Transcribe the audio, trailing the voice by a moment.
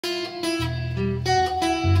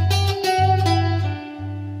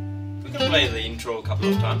play the intro a couple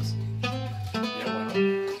of times? Yeah, why not?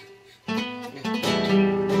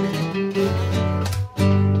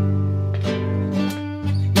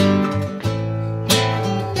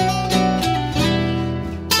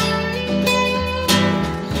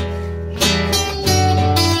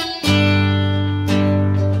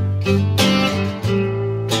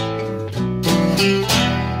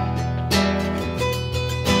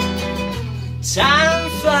 Time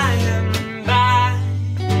flying by,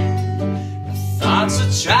 my thoughts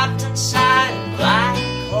are trapped inside a black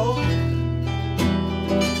hole.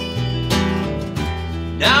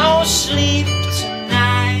 No sleep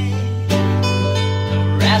tonight, the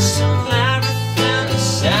rest of everything is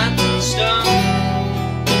set in stone.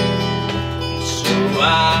 So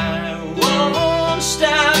I won't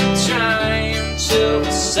stop trying till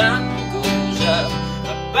the sun goes up.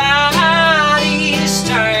 My body's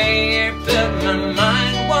tired, but my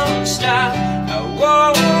mind won't stop. I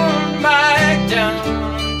won't back down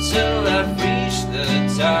until I've reached the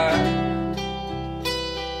top.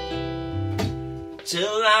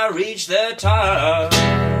 Till I reach the top.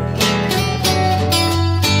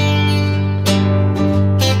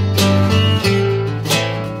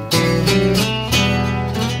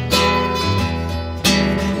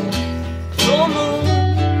 Full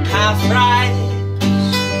moon, half rise,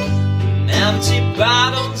 and empty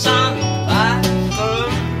bottles on the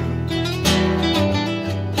platform.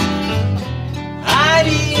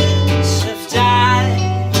 Ideas have died.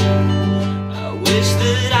 I wish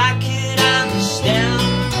that I could understand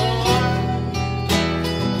more.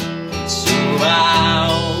 So I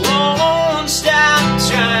won't stop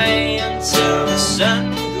trying till the sun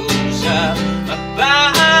goes up. My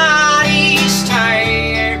body's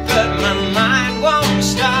tired, but my mind won't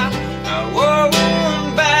stop. I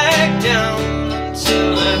won't back down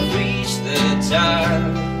until I've reached the top.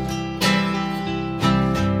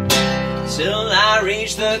 Till I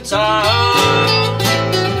reach the top.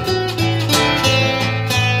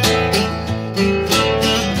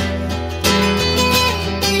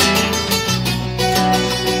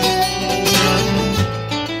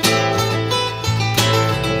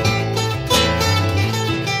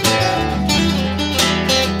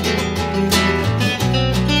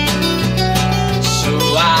 So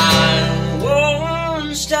I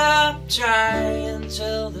won't stop trying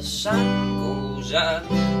till the sun goes up.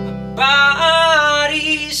 My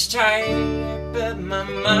body's tired, but my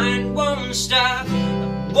mind won't stop. I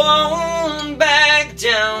won't back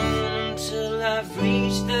down until I've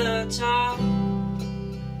reached the top.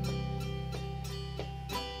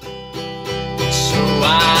 So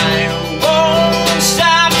I won't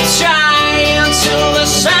stop trying till the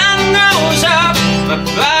sun goes up. My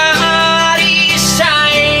body's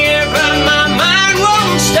tired, but my mind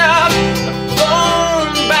won't stop. I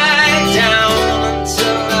won't back down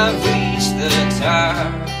until I've reached the top.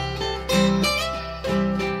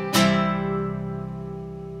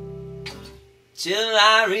 Till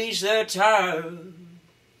I reach the top.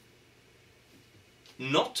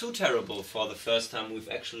 Not too terrible for the first time we've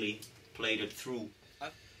actually played it through.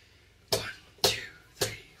 1, 2, 3,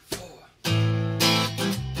 4.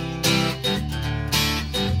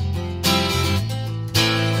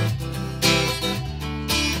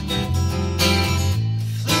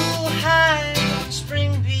 Flew high when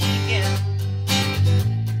spring began.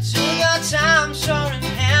 Took our time soaring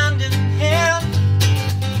hand in hand.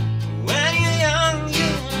 When you're young you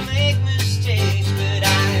make mistakes, but I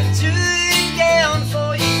do it again for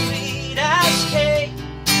your sweet as cake.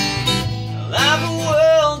 I'll have a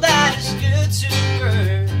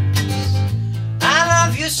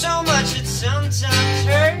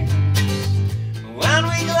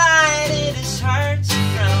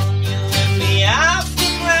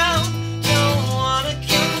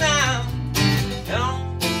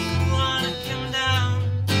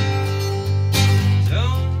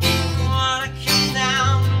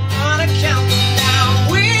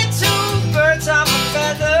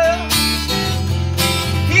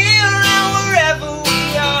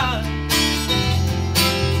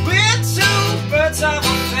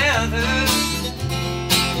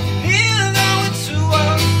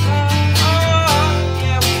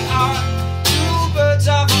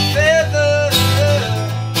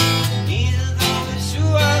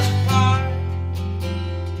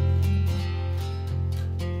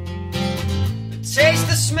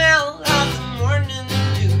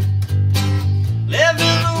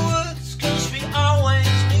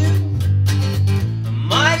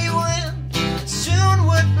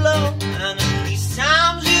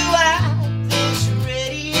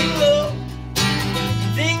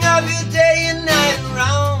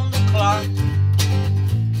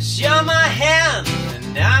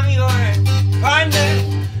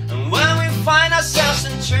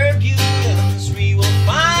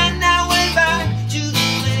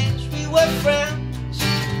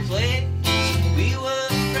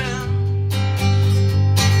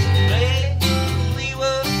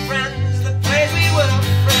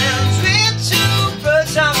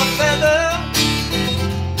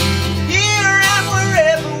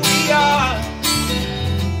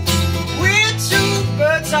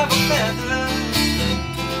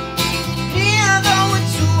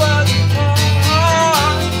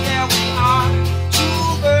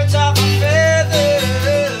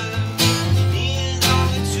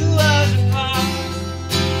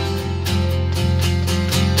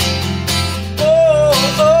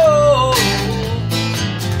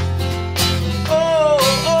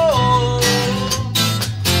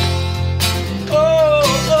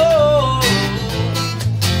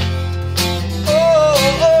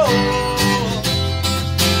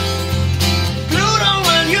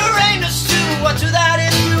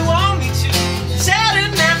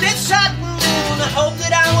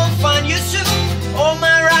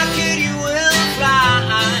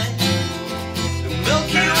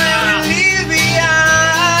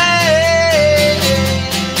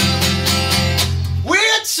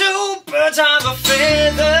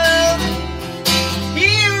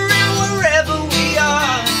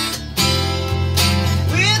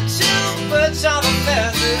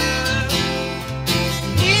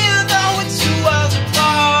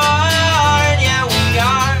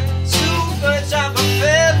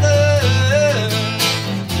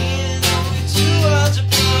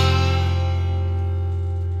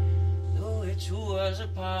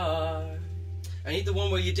Tiffany, the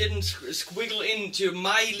one where you didn't squiggle into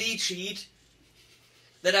my lead sheet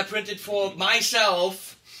that I printed for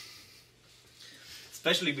myself.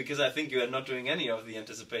 Especially because I think you are not doing any of the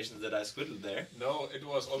anticipations that I squiddled there. No, it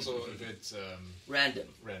was also a bit Random.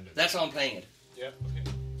 random. That's how I'm playing it. Yeah, okay.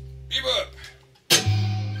 Bebop!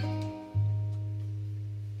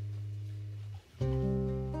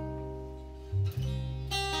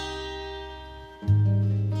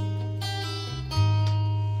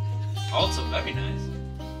 Also very nice.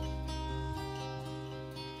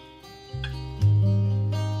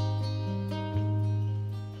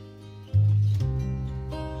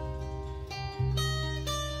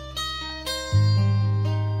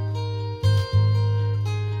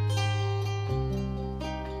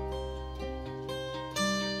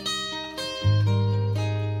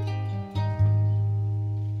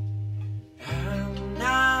 I'm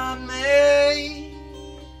not made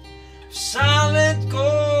of solid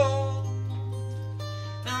gold,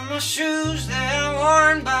 and my shoes, they're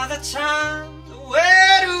worn by the time the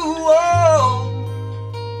way too old.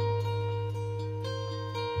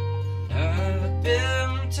 I've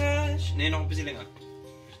been touched Nee, nog een beetje länger.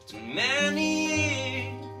 too many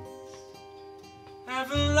years.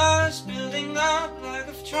 I've lost building up like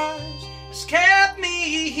I've tried has kept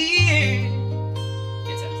me here.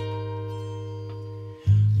 Jetzt erst.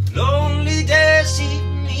 Lonely days keep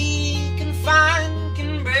me confined,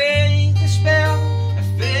 can break the spell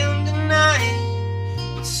I've been denied.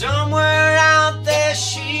 But somewhere out there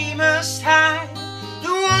she must hide,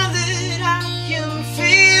 the one that I can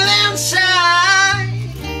feel inside.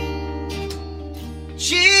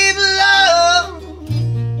 Cheap love,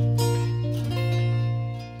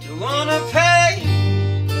 don't wanna pay.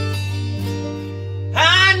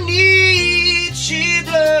 I need cheap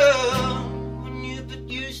love. When you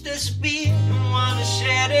produce the speed, don't wanna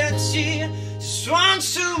shed a tear just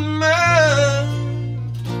once too much,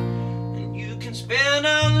 and you can spend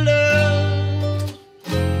on love.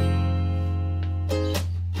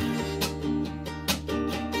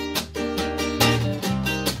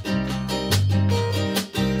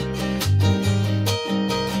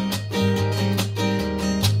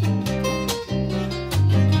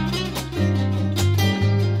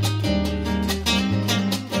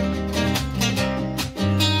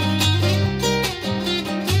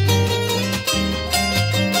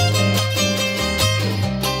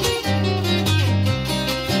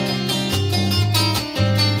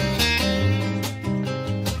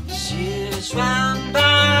 Years ran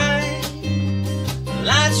by, the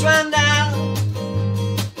lights ran down.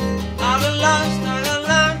 I got lost, I got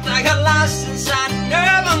lost, I got lost inside an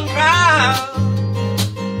urban crowd.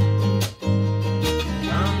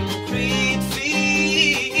 Concrete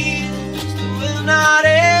fields, the will not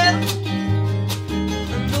end,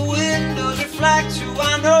 and the windows reflect who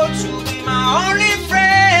I know to be my only friend.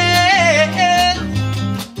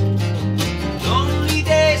 Lonely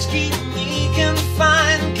days keep me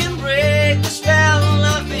confined, can break the spell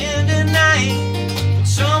I've been denied.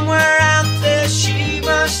 Somewhere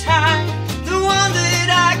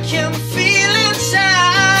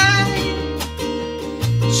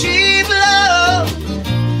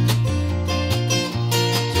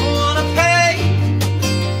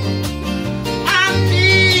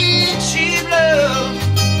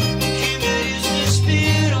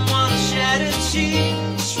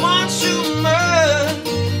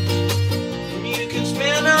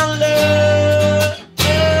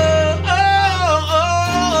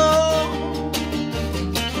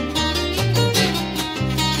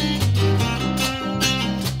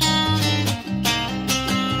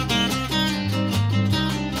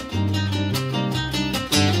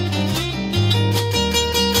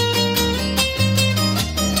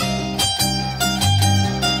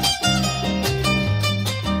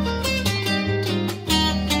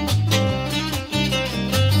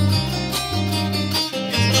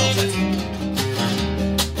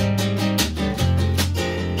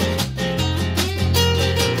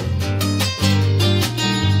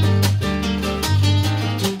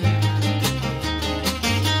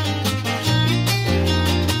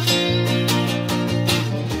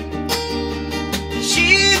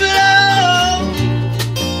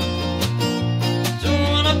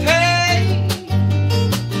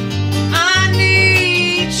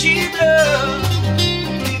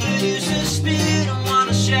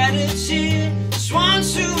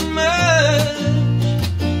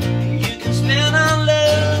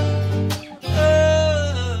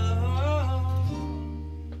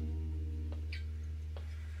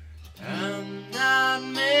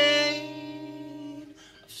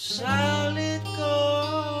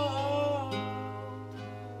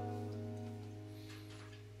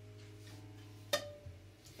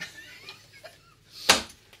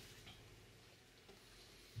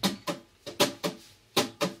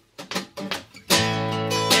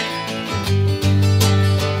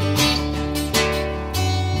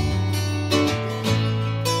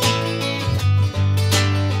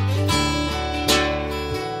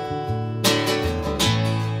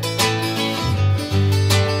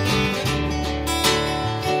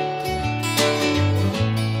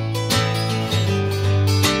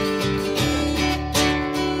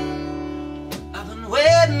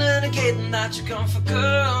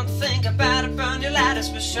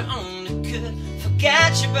wish I only could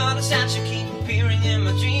forget you, but instead you keep appearing in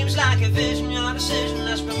my dreams like a vision. Your decision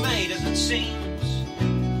has been made as it seems.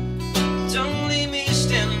 Don't leave me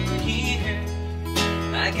standing here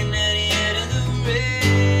like an idiot in the rain.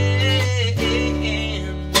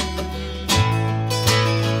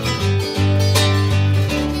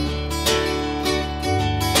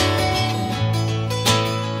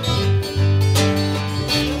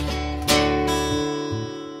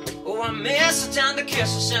 Oh, I miss the tender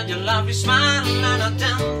kisses and your lovely smile, and I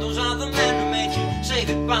down those other men who made you say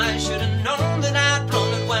goodbye. Should have known that I'd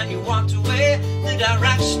blown it when you walked away. The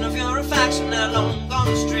direction of your affection had long gone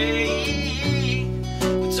astray.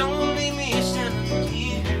 But don't leave me standing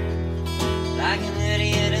here like an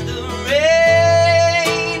idiot in the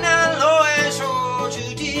rain. I'll always hold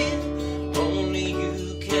you dear. Only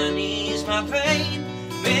you can ease my pain,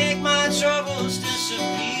 make my troubles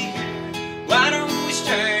disappear. Why don't we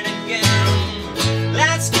start again?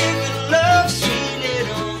 Let's give it love, sweet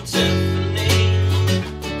little Tiffany.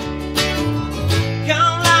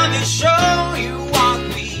 Come let me show you what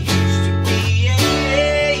we used to be.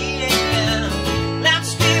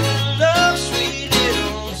 Let's give it love, sweet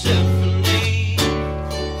little Tiffany.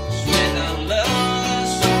 'Cause without love,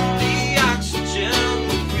 there's only oxygen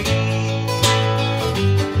we breathe.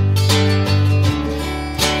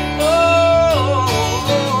 Oh,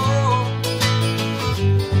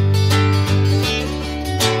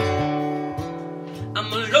 I'm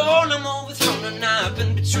alone, I'm overthrown, and I've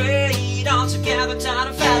been betrayed. Altogether tired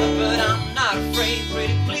of feather, but I'm not afraid.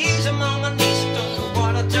 Pretty please, I'm on my knees, I don't know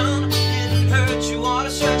what I've done. Didn't hurt you or to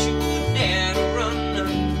search you, wouldn't dare to run.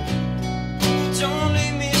 Don't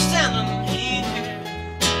leave me standing here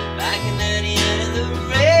like an idiot in the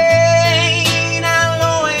rain. I'll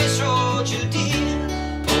always hold you dear.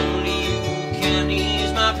 Only you can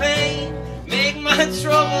ease my pain, make my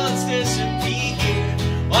troubles disappear.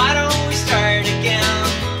 Why don't we start again?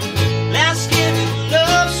 Let's give it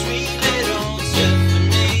love, sweet little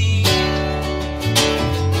Tiffany.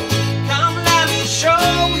 Come let me show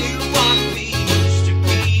you what we used to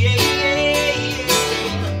be.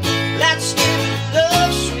 Let's give it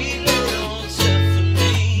love, sweet little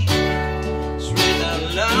Tiffany. 'Cause without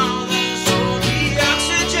love, there's only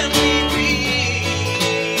oxygen we breathe.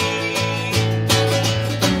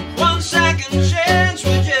 1 second chance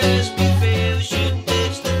would just be fair. We shouldn't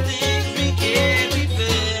ditch the things we can't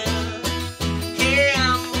repair.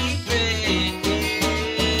 Can we break it?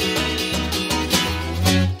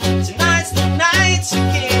 Tonight's the night to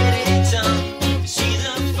get it done. You see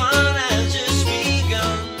the fun has just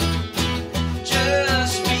begun.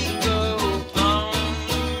 Just we go on.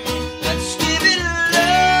 Let's give it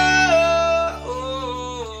love.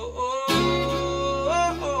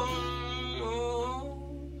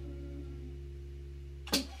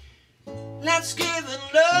 Let's give it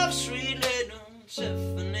love, sweet little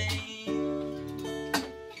Tiffany.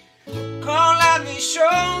 Come let me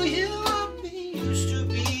show you what we used to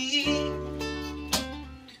be.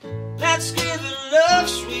 Let's give it love,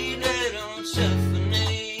 sweet little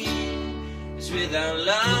Tiffany. 'Cause without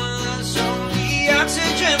love, there's only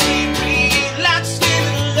oxygen we breathe. Let's give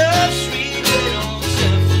it love, sweet little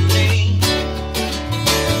Tiffany.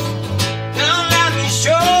 Come let me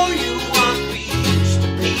show you what we used to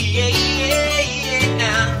be.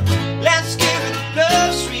 Now, let's give it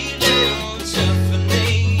love, sweet little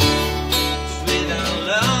Tiffany. 'Cause without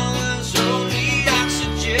love,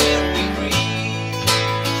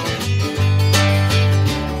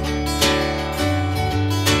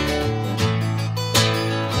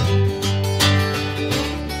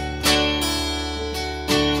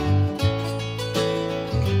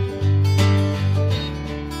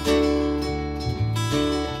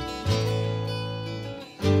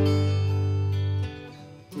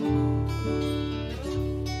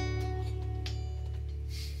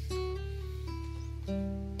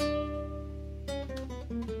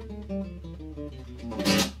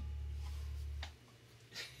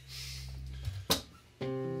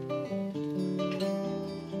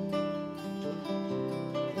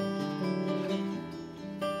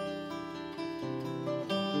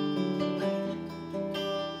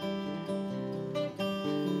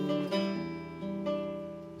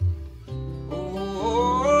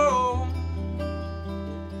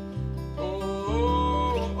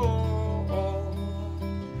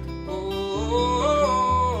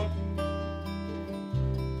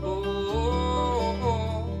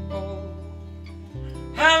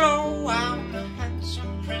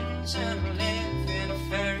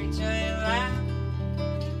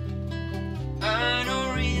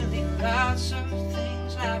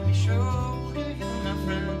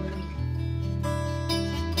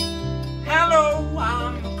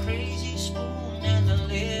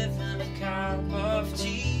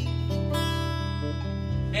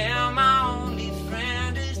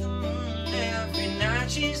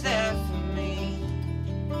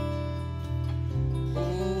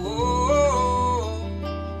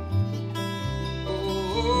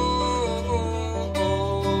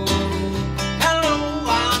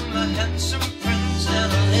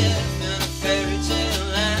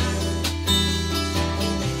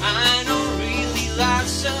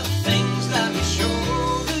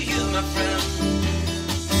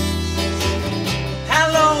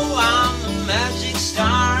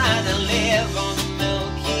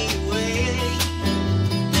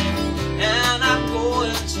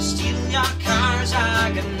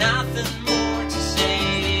 nothing more to say.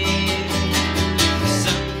 The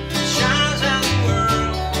sun shines and the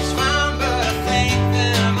world's fine, but I think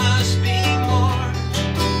there must be more.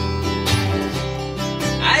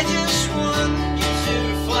 I just want you to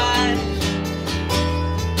fly.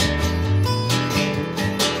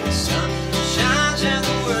 The sun shines and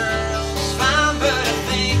the world's fine, but I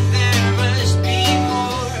think there must be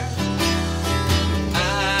more.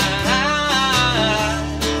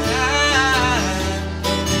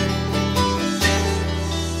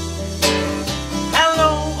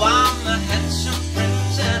 Hello, I'm the handsome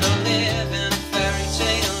prince and I live in a fairy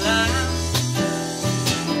tale land.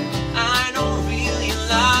 I know really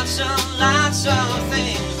lots of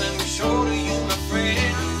things, let me show to you, my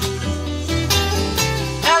friend.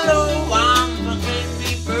 Hello, I'm a great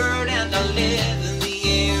big bird and I live in the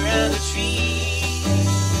air and the trees.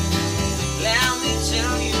 Let me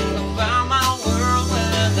tell you about my world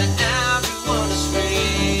where everyone is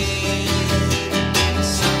free. The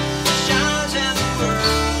sun shines and the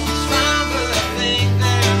world's fine, but I think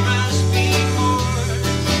there must be more.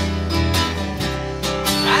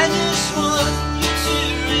 I just want you to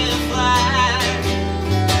reply.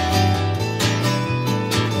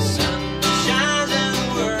 The sun shines and the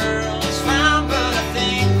world's fine, but I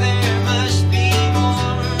think there must be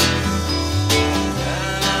more.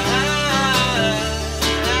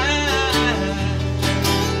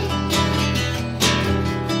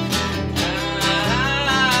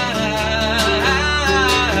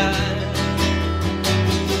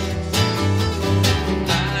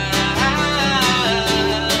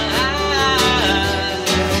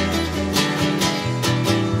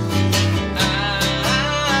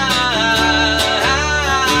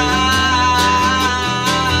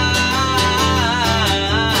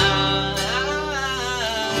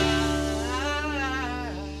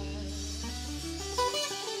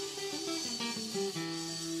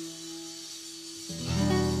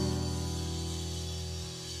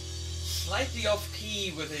 Slightly off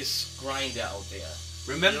key with his grinder out there.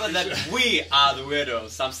 Remember that we are the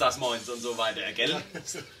weirdos, Samstags Moins und so weiter, gell?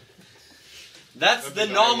 That's the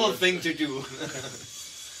normal thing to do.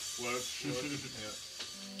 Work, yeah.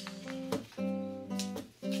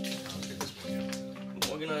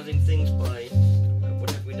 Organizing things by what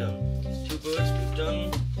have we done? 2 birds we've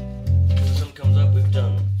done. If the sun comes up, we've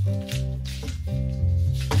done.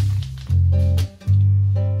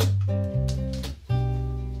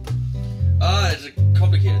 Ah, it's a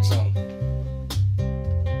complicated song.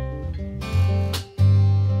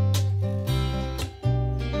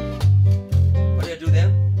 What do I do then?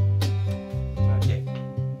 Okay.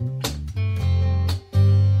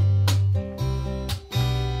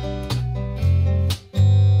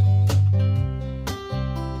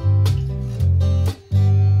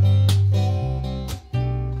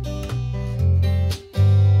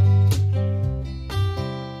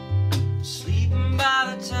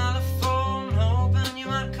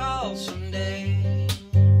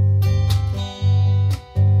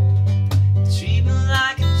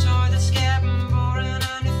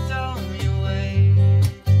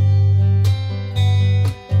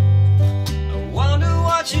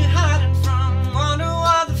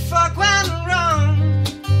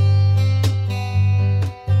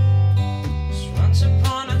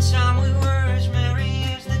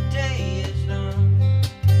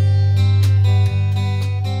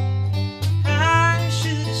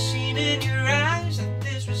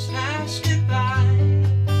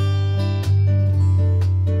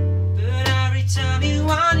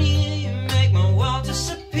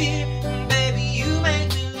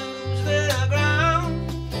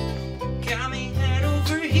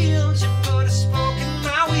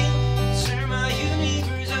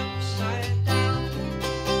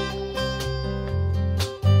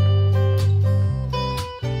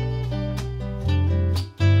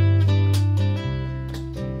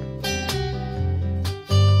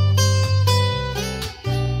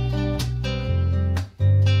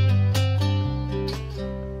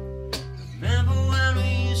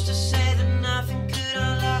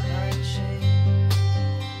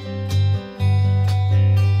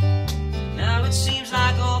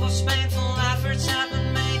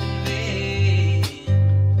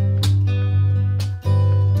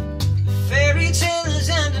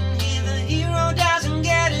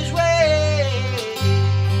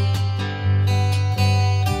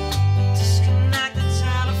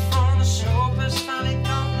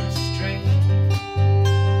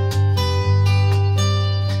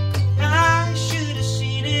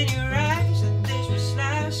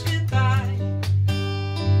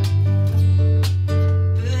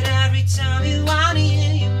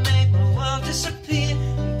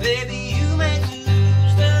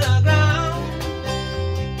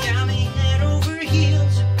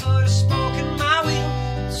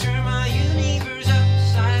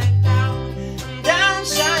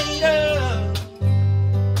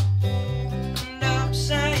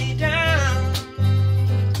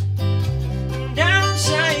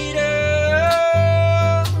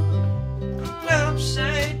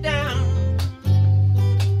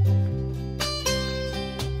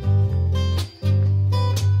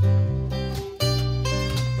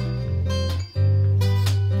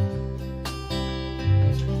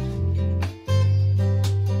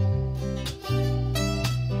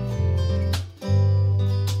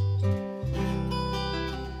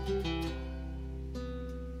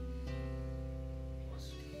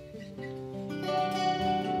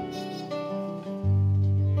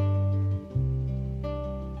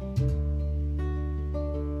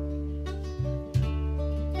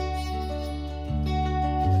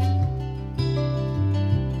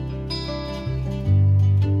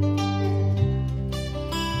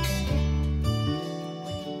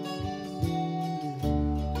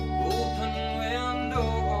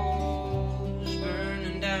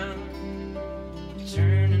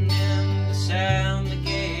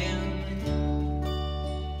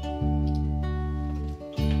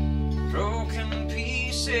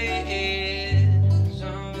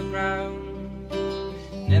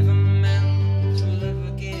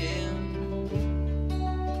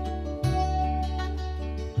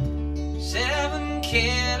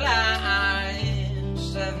 like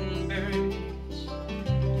 7 birds,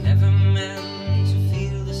 never meant to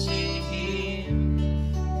feel the same.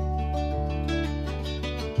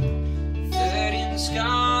 13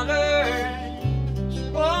 scholars,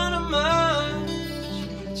 one a month,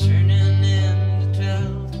 turning into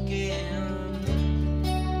 12 again.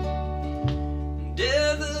 And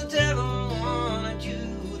if the devil wanted you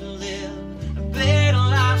to live a better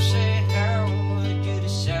life, say, how would you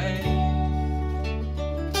decide?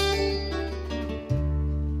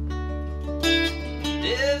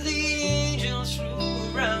 If the angels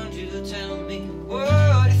flew around you, tell me, what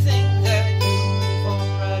do you think that you've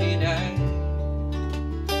already died?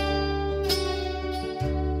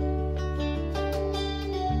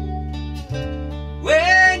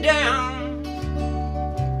 Way down,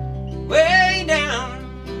 way down,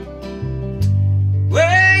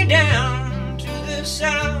 way down to the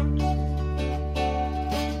sound.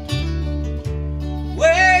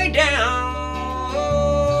 Way down.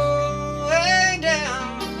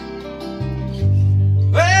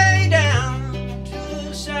 Way down to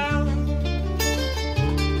the sound.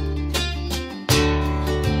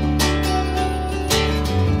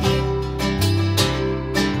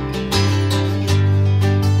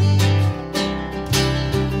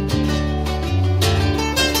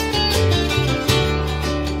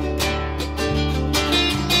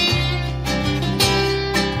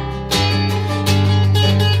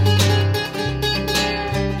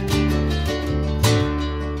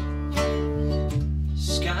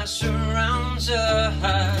 Sky surrounds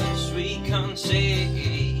us, we can't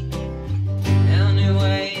see.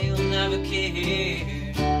 Anyway, you'll never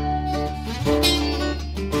care.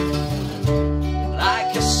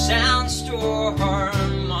 Like a sandstorm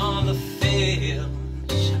on the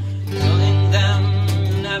fields, knowing them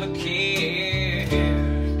you'll never care.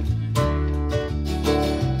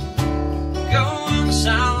 Going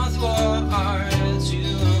southward to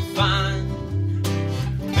find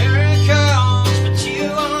miracles, but you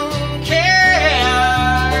won't care.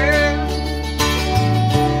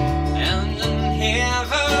 And in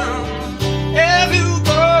heaven, if you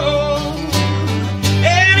go,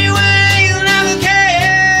 anyway, you'll never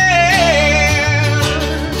care.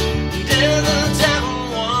 Did the devil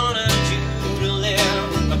wanted you to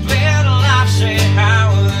live a better life, say, how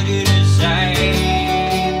would you decide?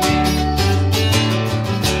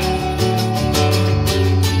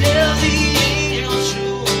 If the angels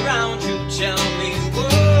flew around you, tell me,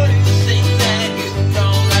 what do you think that you've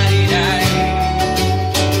already died?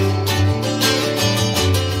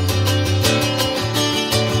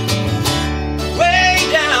 Way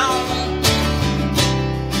down,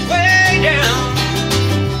 way down,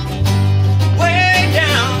 way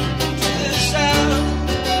down to the sound.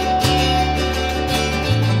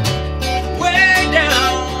 Way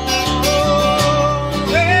down,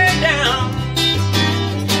 way down,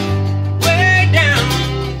 way down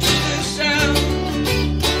to the sound.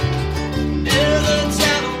 If the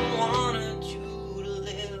devil wanted you to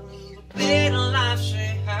live a better life,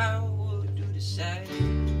 say, how would you decide?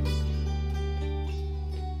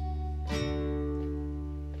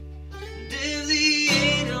 And if the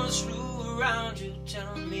angels flew around you,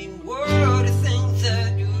 tell me, what do you think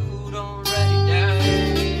that you'd already died?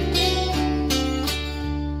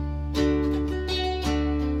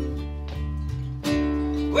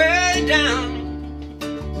 Way down,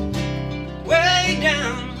 way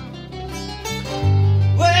down,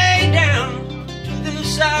 way down to the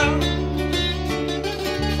south.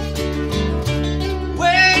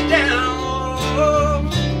 Way down,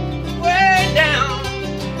 way down,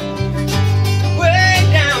 way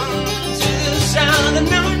down to the sound. No,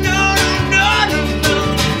 no, no, no, no, no,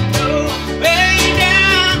 no. Way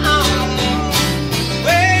down,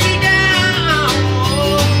 way down,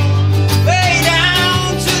 way down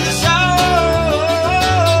to the sound.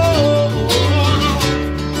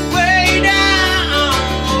 Way down,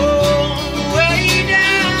 way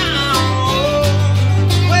down,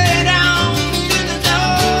 way down to the sound.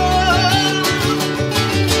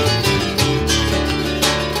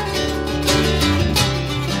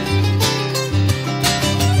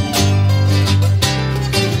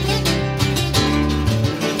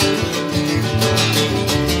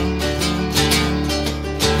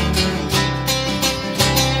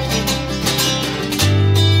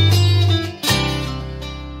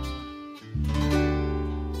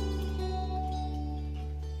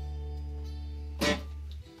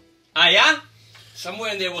 Ah, yeah?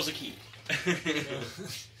 Somewhere in there was a key.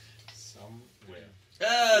 Somewhere.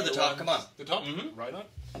 The top, come on. The top? Mhm. Right on.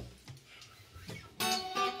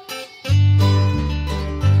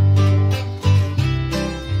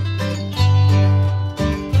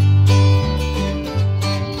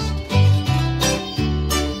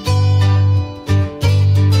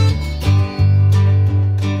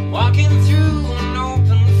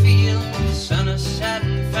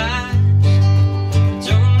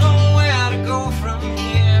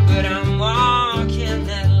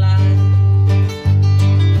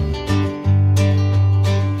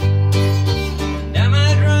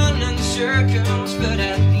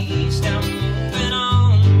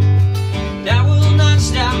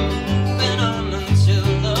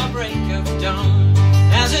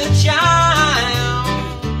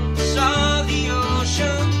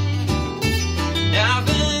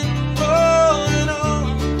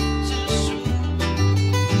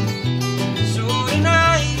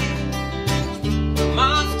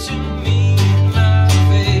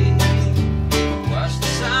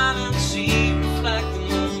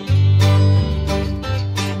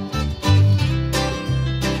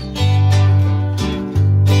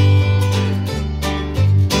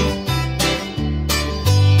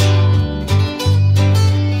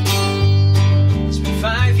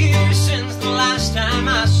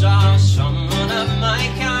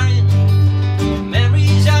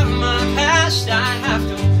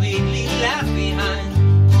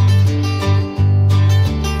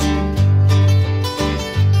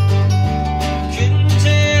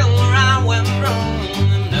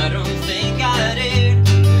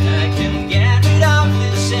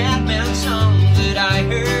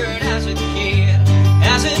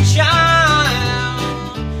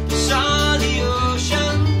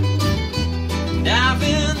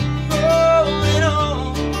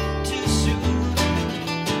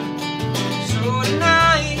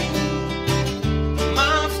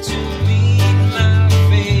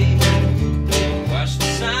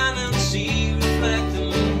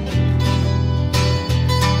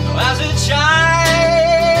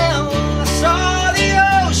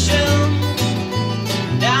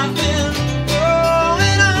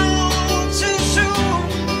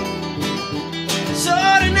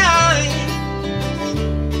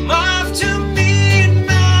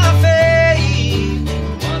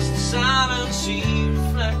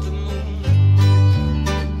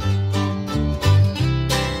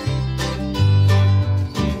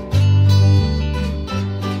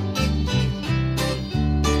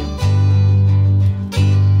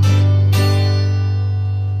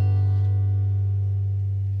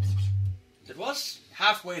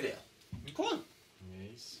 halfway there. Cool.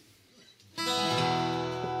 Yes.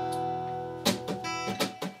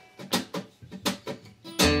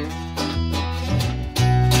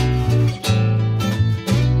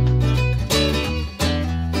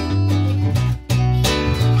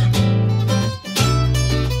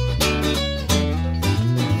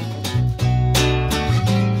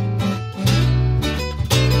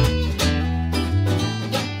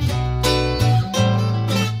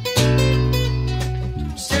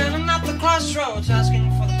 Standing at the crossroads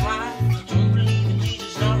asking for the prize. Don't believe in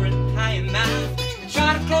Jesus nor in higher man. I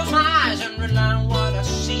try to close my eyes and rely on what I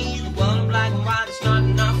see. The world in black and white is not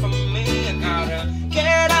enough for me. I gotta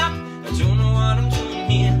get up. I don't know what I'm doing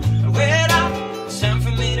here. I wait up. It's time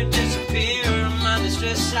for me to disappear. I'm under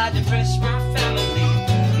stress, I depress my family.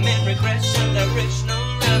 I'm in regression, there is no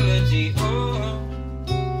remedy. Oh,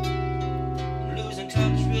 I'm losing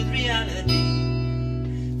touch with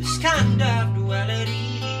reality. This kind of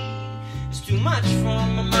duality is too much for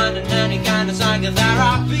my mind, and any kind of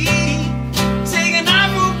psychotherapy. Taking out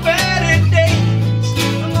for better days.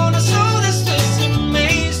 I'm gonna sow this twisted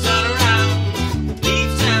maze. Turn around,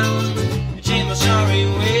 leave town, and change my sorry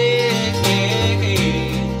ways.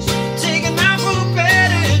 Taking out for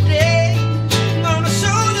better days. I'm gonna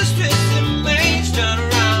sow this twisted maze. Turn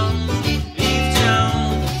around, leave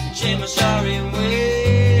town, and change my sorry ways.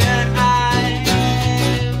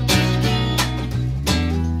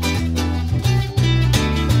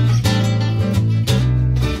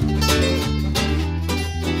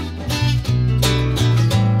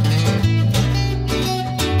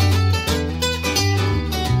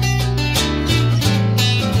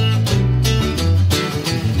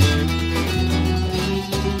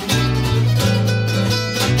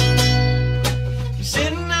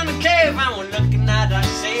 Sitting in a cave, I was looking at our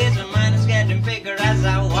stage. My mind is getting bigger as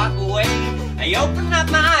I walk away. I open up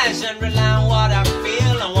my eyes and rely on what I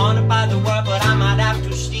feel. I wanna buy the world, but I might have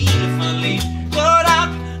to steal if I leave. Hold up,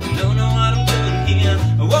 I don't know what I'm doing here.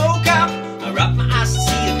 I woke up, I wrap my eyes to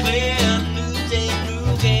see it clear. New day, new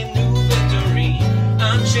game, new victory.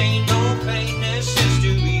 Unchained, no pain, this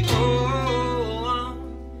history. Oh,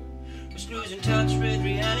 was losing touch with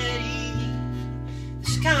reality.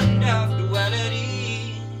 This kind of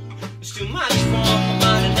duality is too much for my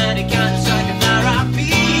mind, and any kind of psychotherapy.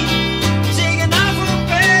 Taking off for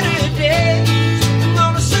better days. I'm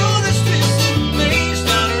gonna sow this twisted maze.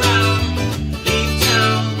 Turn around, leave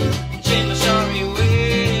town, change my sorry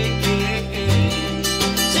ways.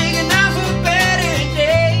 Taking off for better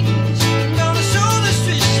days. I'm gonna sow this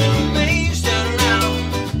twisted maze. Turn around,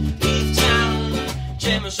 leave town,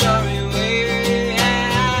 change my sorry ways.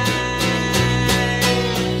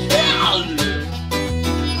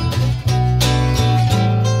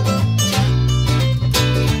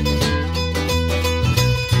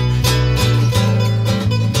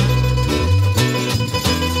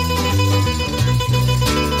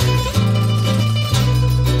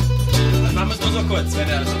 Das machen wir es nur so kurz, wenn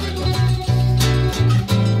er das so will.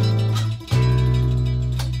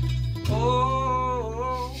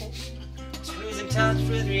 Oh, it's losing touch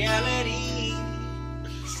with reality.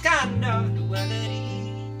 This kind of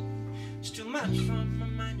duality. It's too much for my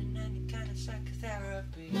mind, and any kind of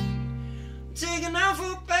psychotherapy. I'm taking out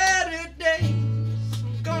for better days.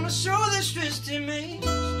 I'm gonna show this twisted maze.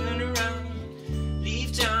 Turn around,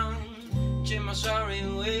 leave town, change my sorry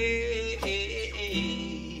ways.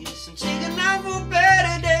 I'm taking out for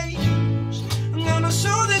better days. I'm gonna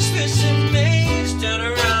show this twisted maze. Turn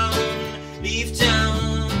around, leave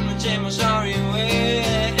town, change my sorry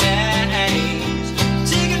ways.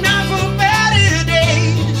 Taking out for better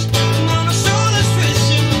days. I'm gonna show this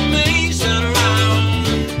twisted maze. Turn around,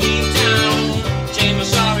 leave town, change my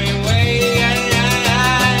sorry ways.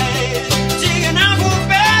 Taking out for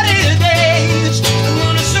better days. I'm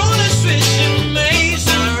gonna show this twisted maze.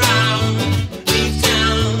 Turn around, leave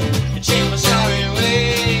town, change my sorry ways.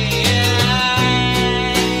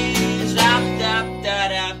 Up, up, da,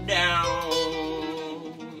 up, down.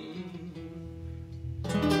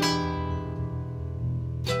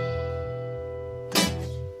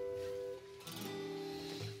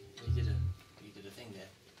 You did a thing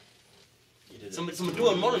there. You did So mit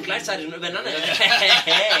Dur und Moll und gleichzeitig und übereinander. You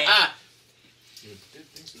did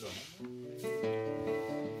things to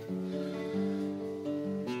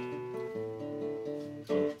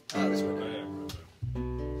Ah, this one.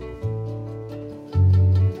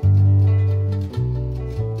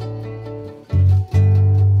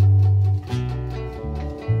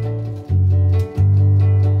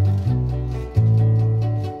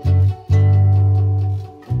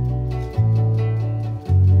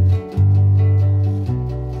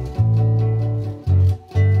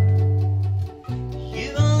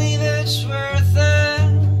 You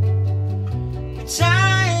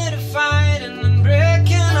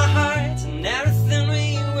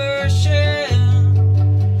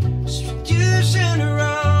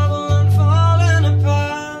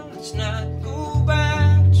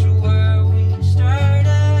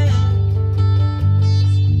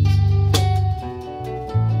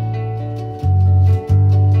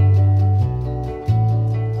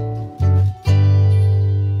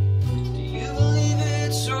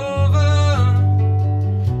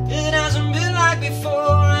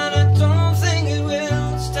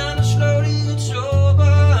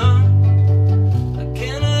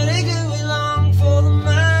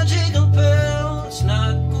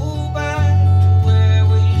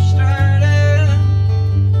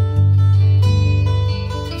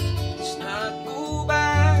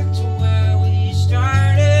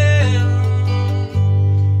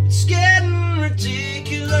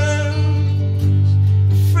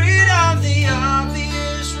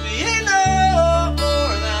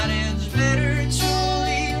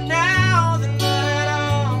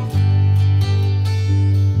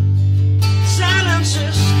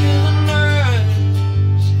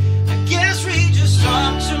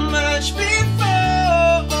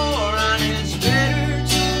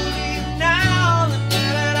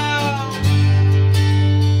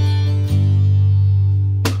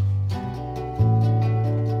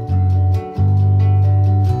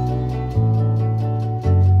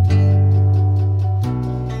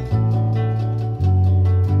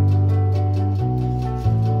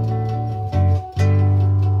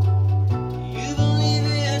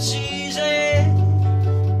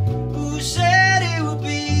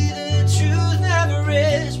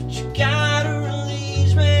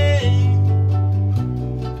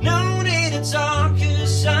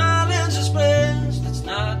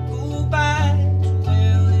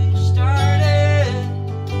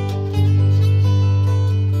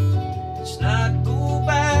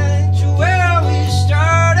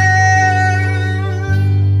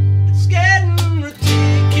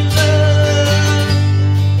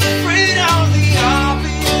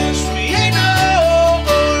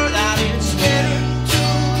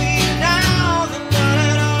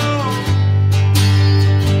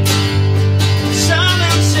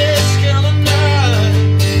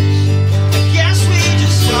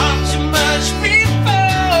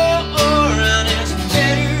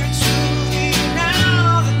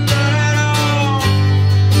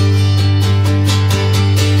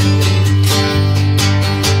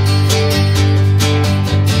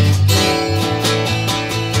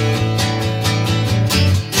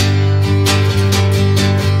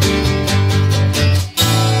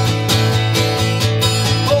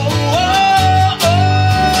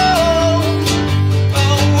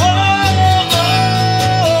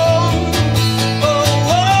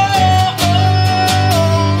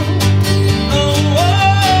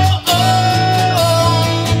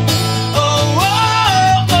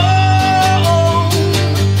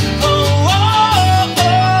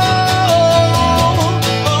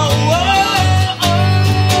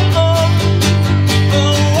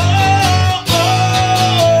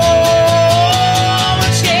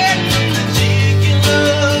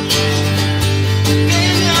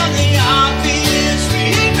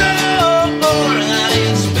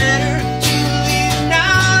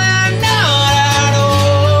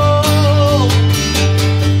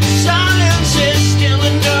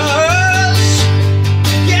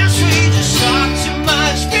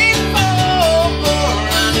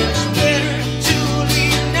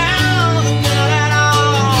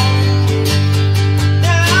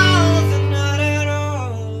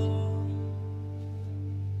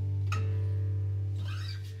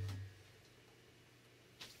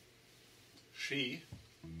 3.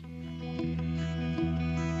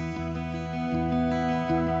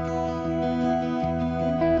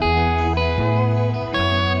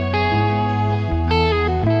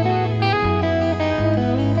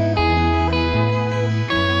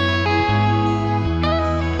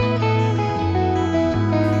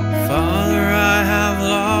 Father, I have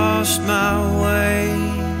lost my way.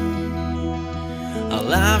 I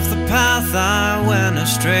left the path I went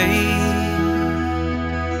astray.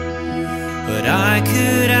 But I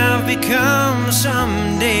could have become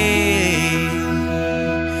someday.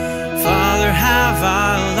 Father, have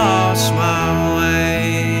I lost my way?